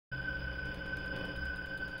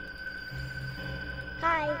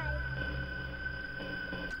Hi.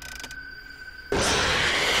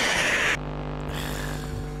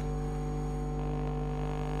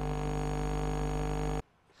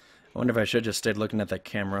 I wonder if I should just stayed looking at that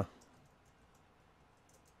camera.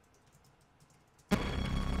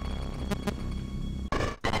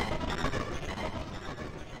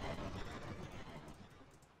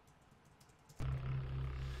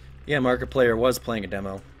 Yeah, Markiplier was playing a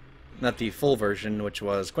demo. Not the full version, which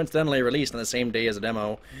was coincidentally released on the same day as a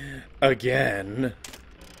demo. Again.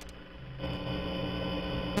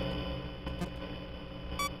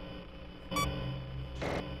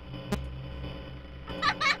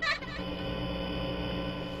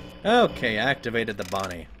 Okay, activated the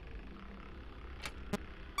bunny.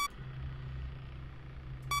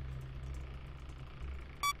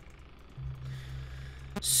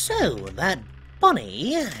 So, that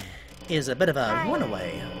bunny is a bit of a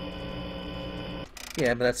runaway.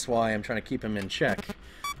 Yeah, but that's why I'm trying to keep him in check.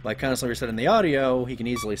 By constantly resetting the audio, he can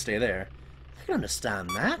easily stay there. I can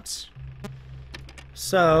understand that.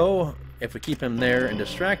 So, if we keep him there and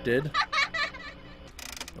distracted,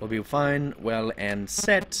 we'll be fine, well, and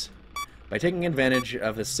set by taking advantage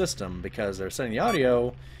of this system, because they're setting the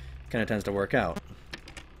audio kind of tends to work out.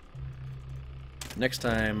 Next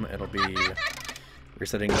time, it'll be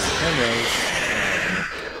resetting the cameras.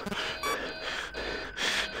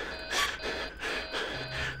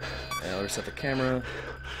 I'll reset the camera.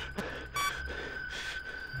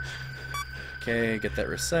 Okay, get that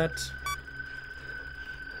reset.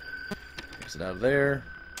 Exit out of there.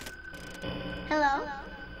 Hello.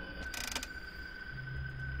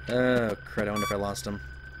 Oh, crud, I wonder if I lost him.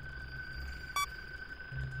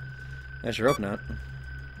 I sure hope not.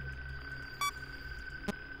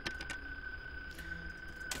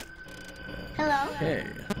 Hello. Okay.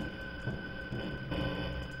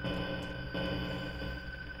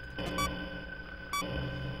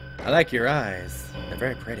 I like your eyes. They're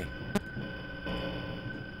very pretty.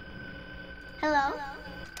 Hello.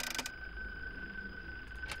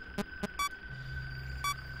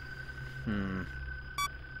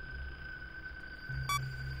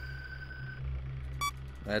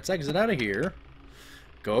 Let's exit out of here.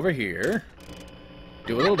 Go over here.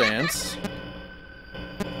 Do a little dance.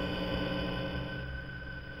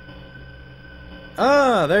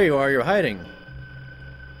 Ah, there you are. You're hiding.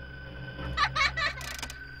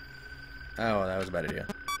 Oh, that was a bad idea.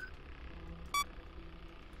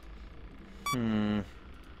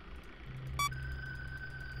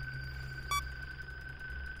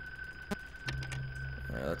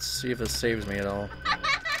 Let's see if this saves me at all.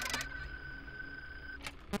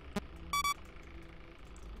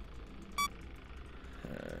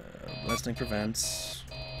 Blasting prevents.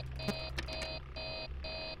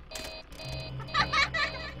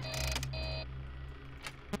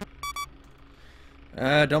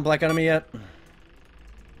 Don't black out on me yet.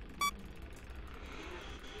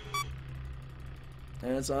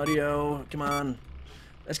 That's audio. Come on.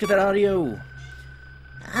 Let's get that audio.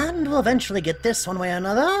 And we'll eventually get this one way or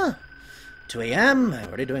another. 2 a.m.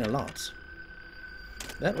 Already doing a lot.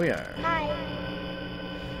 That we are. Hi.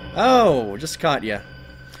 Oh, just caught ya.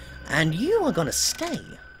 And you are gonna stay.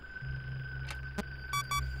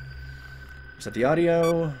 Set the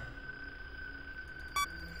audio.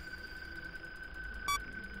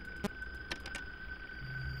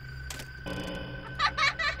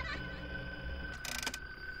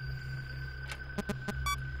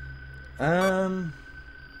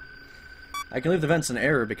 I can leave the vents in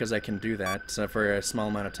error because I can do that for a small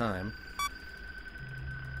amount of time.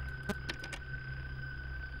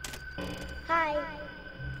 Hi.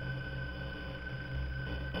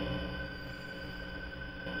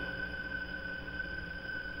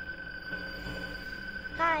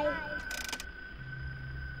 Hi.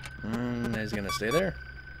 He's gonna stay there.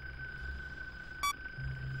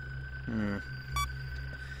 You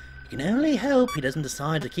can only hope he doesn't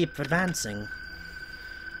decide to keep advancing.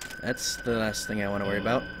 That's the last thing I want to worry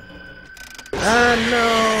about. Ah,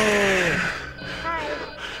 no! Hi.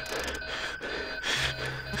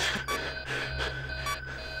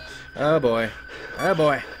 Oh boy. Oh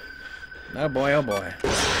boy. Oh boy, oh boy.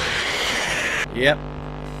 Yep.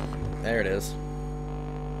 There it is.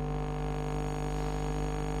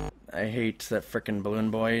 I hate that frickin'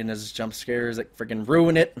 balloon boy and his jump scares that frickin'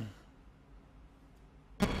 ruin it.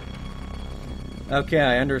 Okay,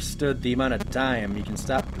 I understood the amount of time. You can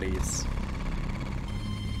stop, please.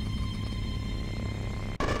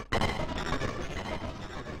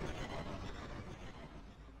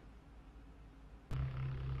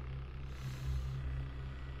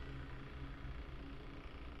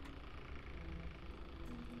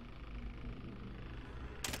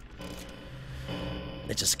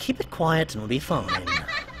 Let's just keep it quiet and we'll be fine.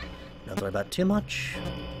 Don't worry about too much.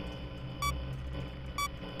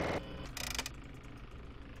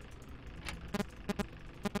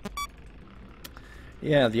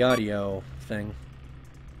 Yeah, the audio thing.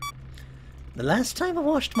 The last time I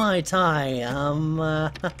washed my tie,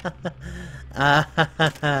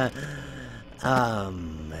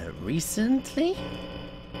 recently?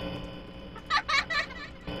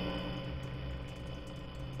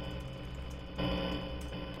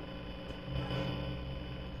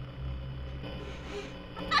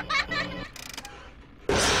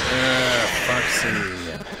 Foxy.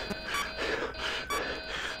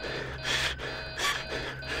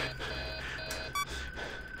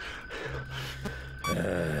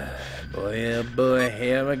 Boy, oh boy,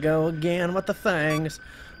 here we go again with the things.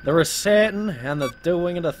 The resetting and the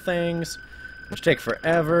doing of the things, which take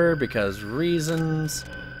forever because reasons.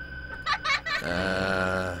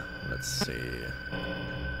 Let's see.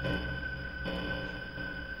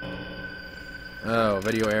 Oh,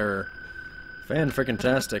 video error.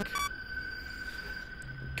 Fan-frickin-tastic.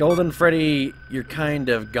 Golden Freddy, you're kind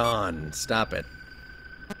of gone. Stop it.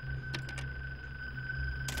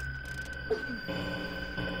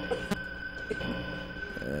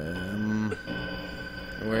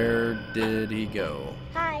 Where did he go?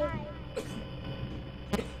 Hi.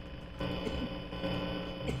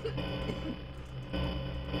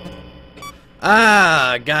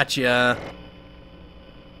 Ah, gotcha.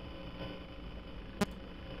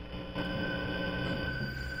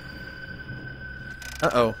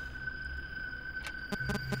 Uh-oh.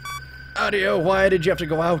 Audio, why did you have to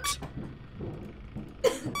go out?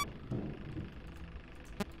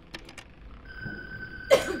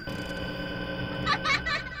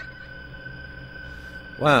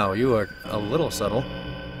 Wow, you are a little subtle.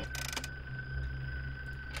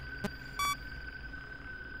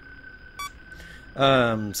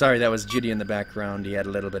 Sorry, that was Judy in the background. He had a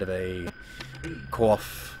little bit of a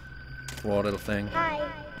cough. Poor little thing. Hi.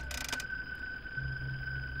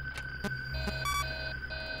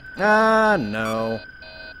 Ah, no.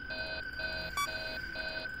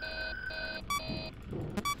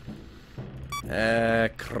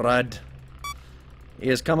 Crud. He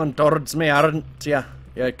is coming towards me, aren't ya?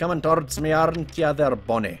 You're coming towards me, aren't ya there,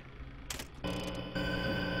 Bonnie?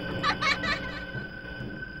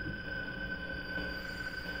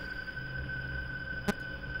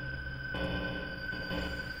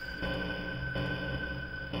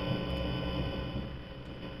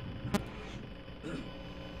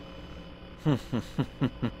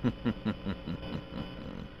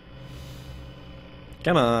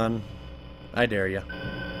 Come on. I dare you.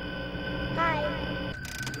 Hi.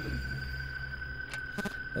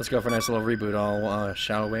 Let's go for a nice little reboot, all,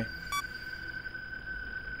 shall we?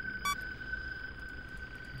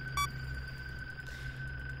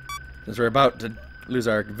 Since we're about to lose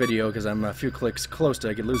our video, because I'm a few clicks close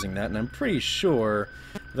to losing that, and I'm pretty sure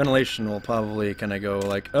ventilation will probably kind of go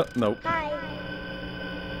like, oh, nope. Hi.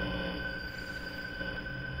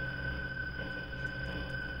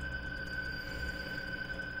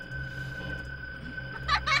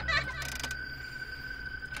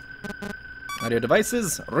 Audio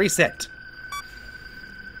devices, reset.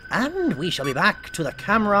 And we shall be back to the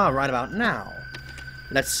camera right about now.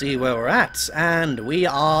 Let's see where we're at, and we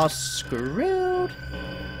are screwed.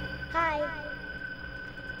 Hi.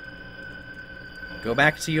 Go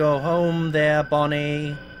back to your home there,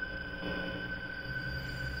 Bonnie.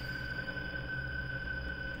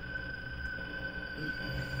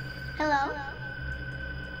 Hello.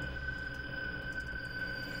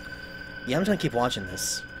 Yeah, I'm just gonna keep watching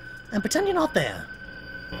this. And pretend you're not there.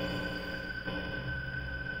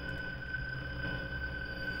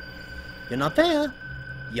 You're not there.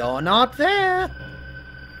 You're not there.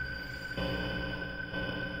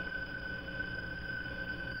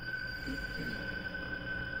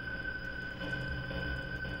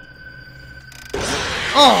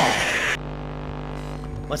 Oh!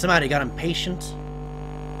 What's the matter? You got impatient?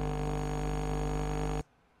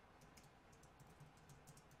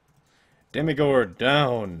 Demigod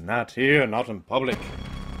down. Not here, not in public.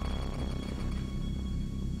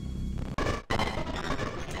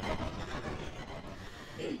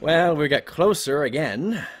 Well, we got closer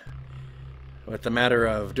again. With the matter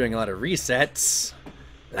of doing a lot of resets.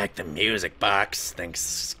 Like the music box, thanks,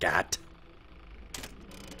 Scott.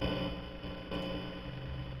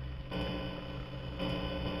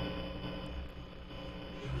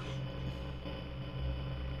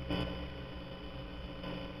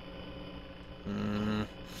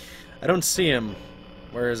 I don't see him.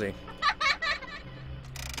 Where is he?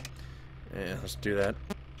 Yeah, let's do that.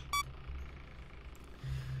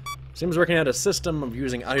 Seems working out a system of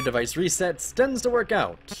using audio device resets tends to work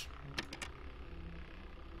out.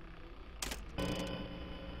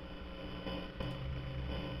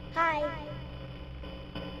 Hi.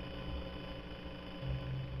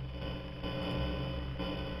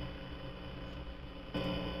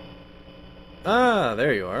 Ah,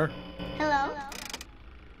 there you are. Hello.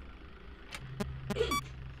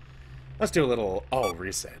 Let's do a little all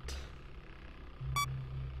reset.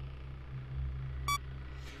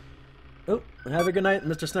 Oh, have a good night,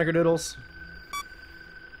 Mr. Snickerdoodles.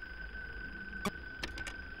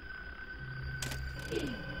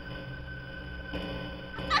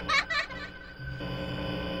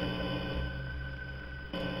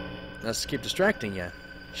 Let's keep distracting you,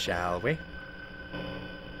 shall we?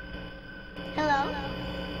 Hello.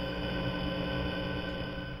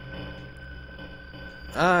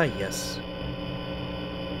 Ah, yes.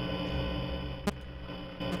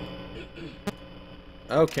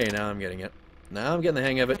 Okay, now I'm getting it. Now I'm getting the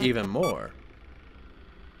hang of it even more.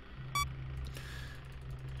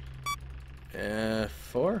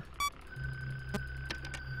 4?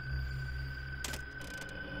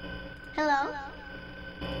 Hello.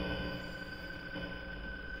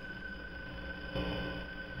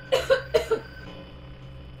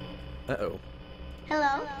 Uh-oh.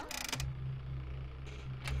 Hello.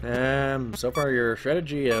 So far your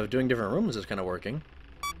strategy of doing different rooms is kind of working.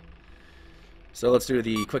 So let's do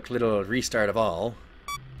the quick little restart of all.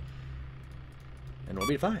 And we'll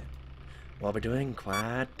be fine. We'll be doing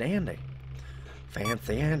quite dandy.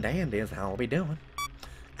 Fancy and dandy is how we'll be doing.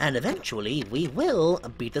 And eventually, we will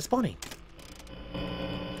beat this bunny.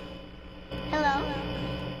 Hello.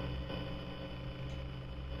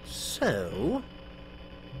 So...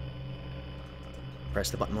 press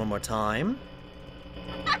the button one more time.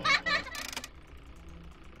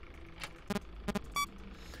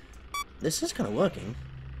 This is kind of working.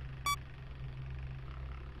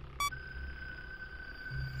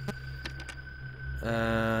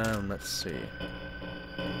 Let's see.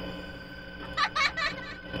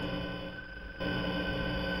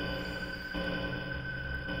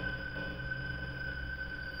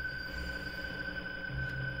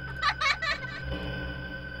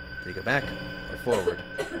 Do you go back or forward?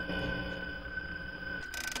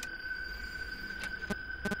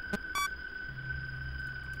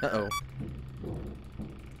 Uh-oh.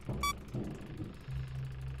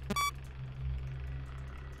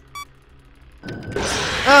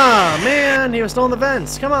 Ah, man! He was still in the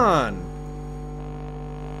vents! Come on!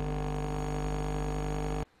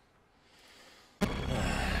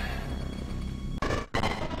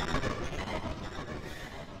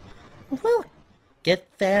 We'll get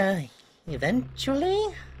there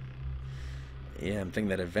eventually. Yeah, I'm thinking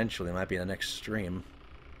that eventually might be the next stream.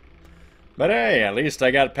 But hey, at least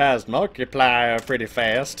I got past Multiplier pretty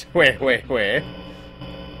fast. Wait.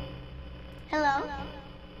 Hello.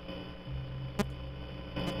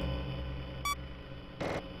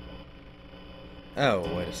 Oh,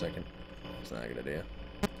 wait a second. That's not a good idea.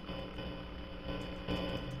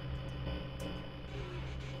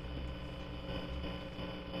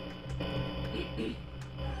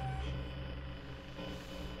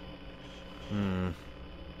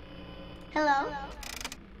 Hello.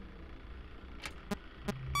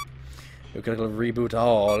 We could reboot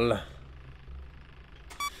all.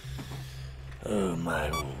 Oh my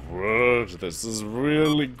word, this is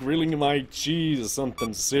really grilling my cheese,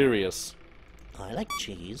 something serious. I like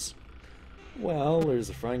cheese. Well, there's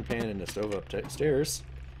a frying pan and a stove upstairs.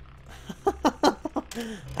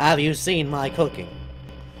 Have you seen my cooking?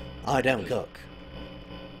 I don't cook.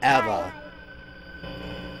 Ever.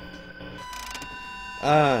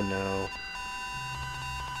 Ah, no.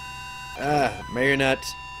 Ah, Marionette.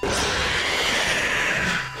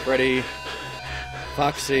 Freddy.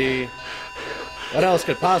 Foxy. What else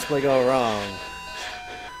could possibly go wrong?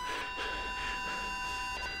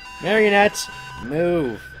 Marionette,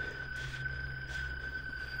 move.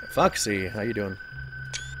 Foxy, how you doing?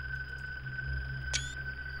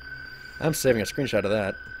 I'm saving a screenshot of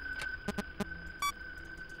that.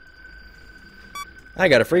 I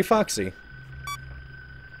got a free Foxy.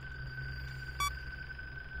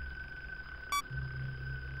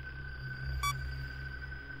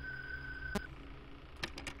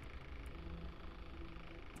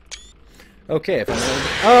 Okay, if I'm going...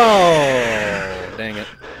 Oh, dang it.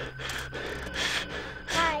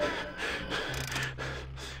 Hi.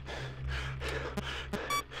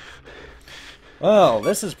 Well,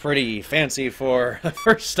 this is pretty fancy for the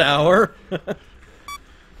first hour.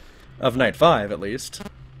 Of night 5, at least.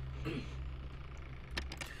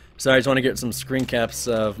 So I just want to get some screen caps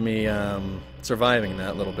of me surviving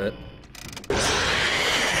that a little bit.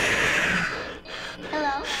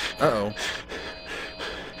 Uh-oh.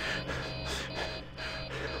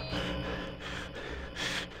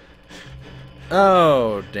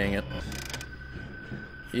 Oh, dang it.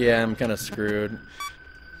 Yeah, I'm kind of screwed.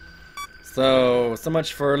 So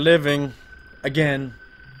much for living. Again.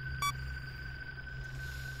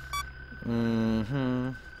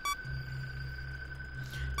 Mm-hmm.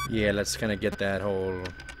 Yeah, let's kind of get that whole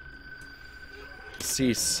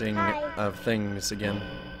ceasing of things again.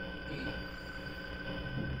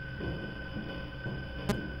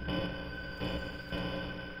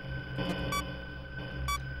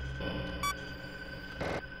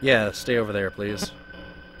 Yeah, stay over there, please.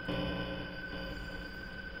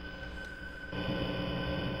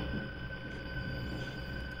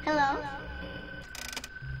 Hello?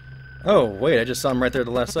 Oh, wait, I just saw him right there at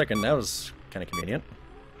the last second. That was kind of convenient.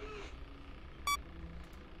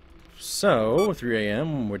 So, 3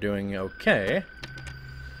 a.m., we're doing okay.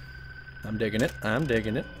 I'm digging it. I'm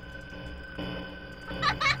digging it.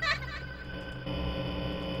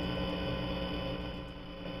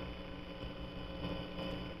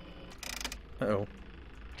 Uh-oh.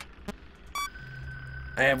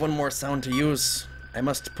 I have one more sound to use. I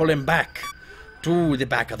must pull him back to the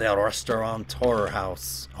back of the restaurant horror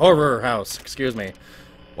house. Horror house, excuse me.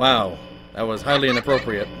 Wow, that was highly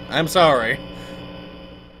inappropriate. I'm sorry.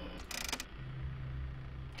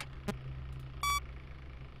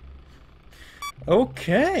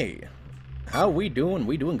 Okay. How we doing?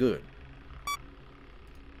 We doing good.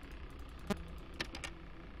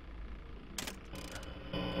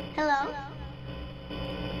 Hello?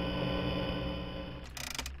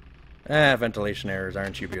 Ah, ventilation errors,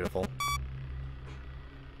 aren't you beautiful?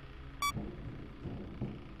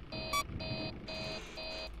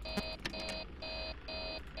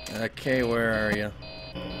 Okay, where are you?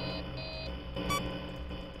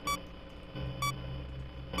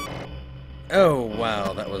 Oh,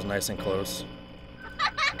 wow, that was nice and close.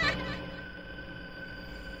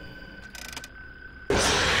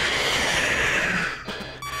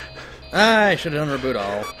 I should have done reboot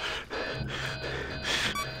all.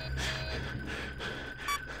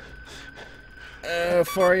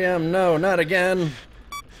 4 a.m. No, not again.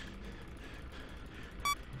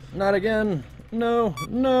 Not again. No,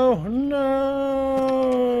 no, no.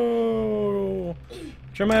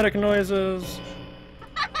 Dramatic noises.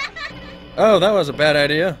 Oh, that was a bad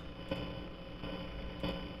idea.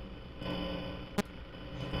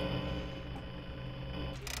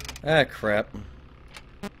 Ah, crap.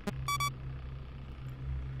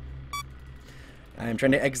 I'm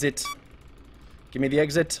trying to exit. Give me the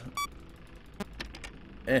exit.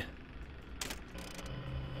 Eh.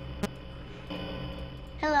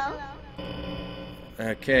 Hello?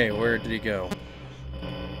 Okay, where did he go?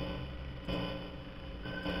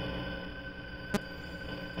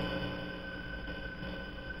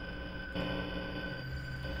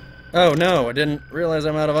 Oh no, I didn't realize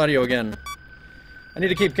I'm out of audio again. I need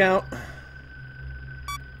to keep count.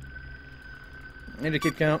 I need to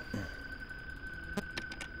keep count.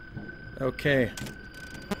 Okay.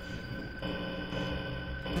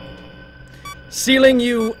 Sealing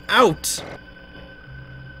you out!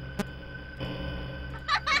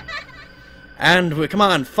 And we, come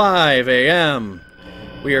on, 5 a.m.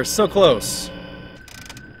 We are so close.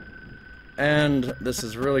 And this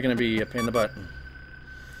is really going to be a pain in the butt.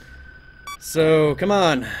 So, come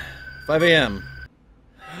on. 5 a.m.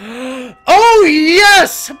 Oh,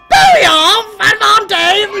 yes! Booyah! I'm on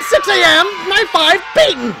Dave! 6 a.m. Night 5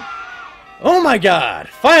 beaten! Oh my god!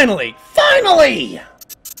 Finally! Finally!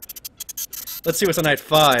 Let's see what's on night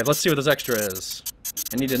 5. Let's see what this extra is.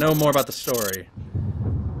 I need to know more about the story.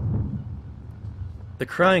 The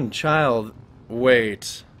crying child...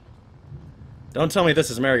 Wait. Don't tell me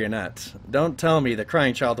this is Marionette. Don't tell me the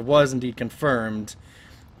crying child was indeed confirmed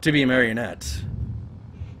to be Marionette.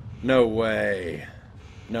 No way.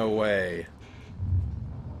 No way.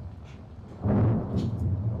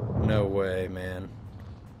 No way, man.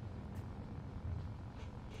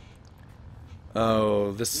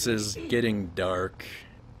 Oh, this is getting dark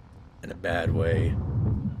in a bad way.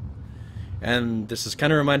 And this is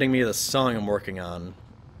kind of reminding me of the song I'm working on.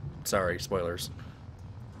 Sorry, spoilers.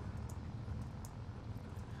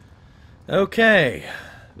 Okay.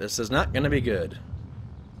 This is not going to be good.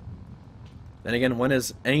 Then again, when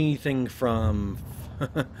is anything from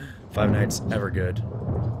Five Nights ever good?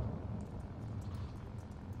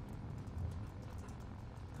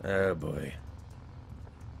 Oh boy.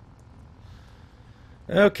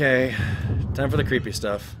 Okay, time for the creepy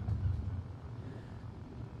stuff.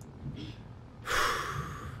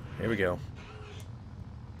 Here we go.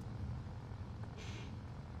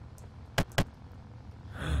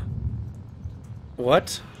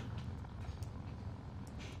 What?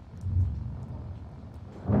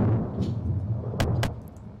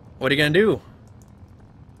 What are you gonna do?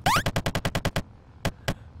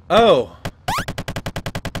 Oh!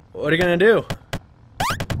 What are you gonna do?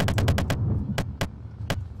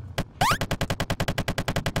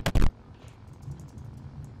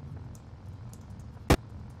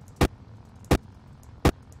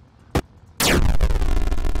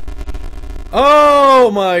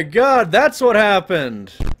 Oh my god, that's what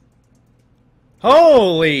happened!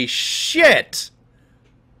 Holy shit!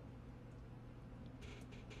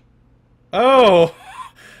 Oh!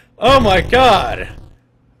 Oh my god!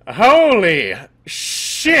 Holy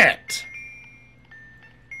shit!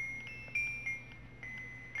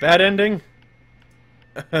 Bad ending?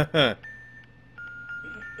 Well,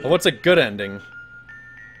 what's a good ending?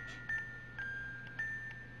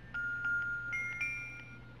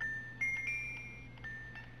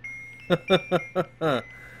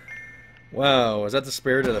 Wow, is that the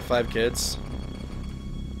spirit of the 5 kids?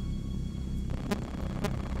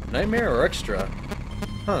 Nightmare or extra?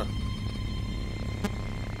 Huh.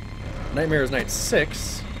 Nightmare is night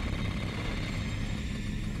 6.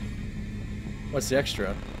 What's the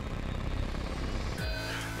extra?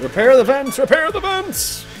 Repair the vents! Repair the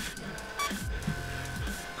vents!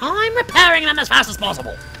 I'm repairing them as fast as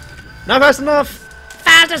possible. Not fast enough!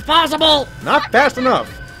 Fast as possible! Not fast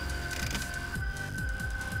enough!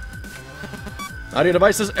 Audio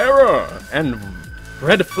devices error! And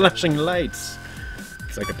red flashing lights.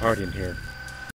 It's like a party in here.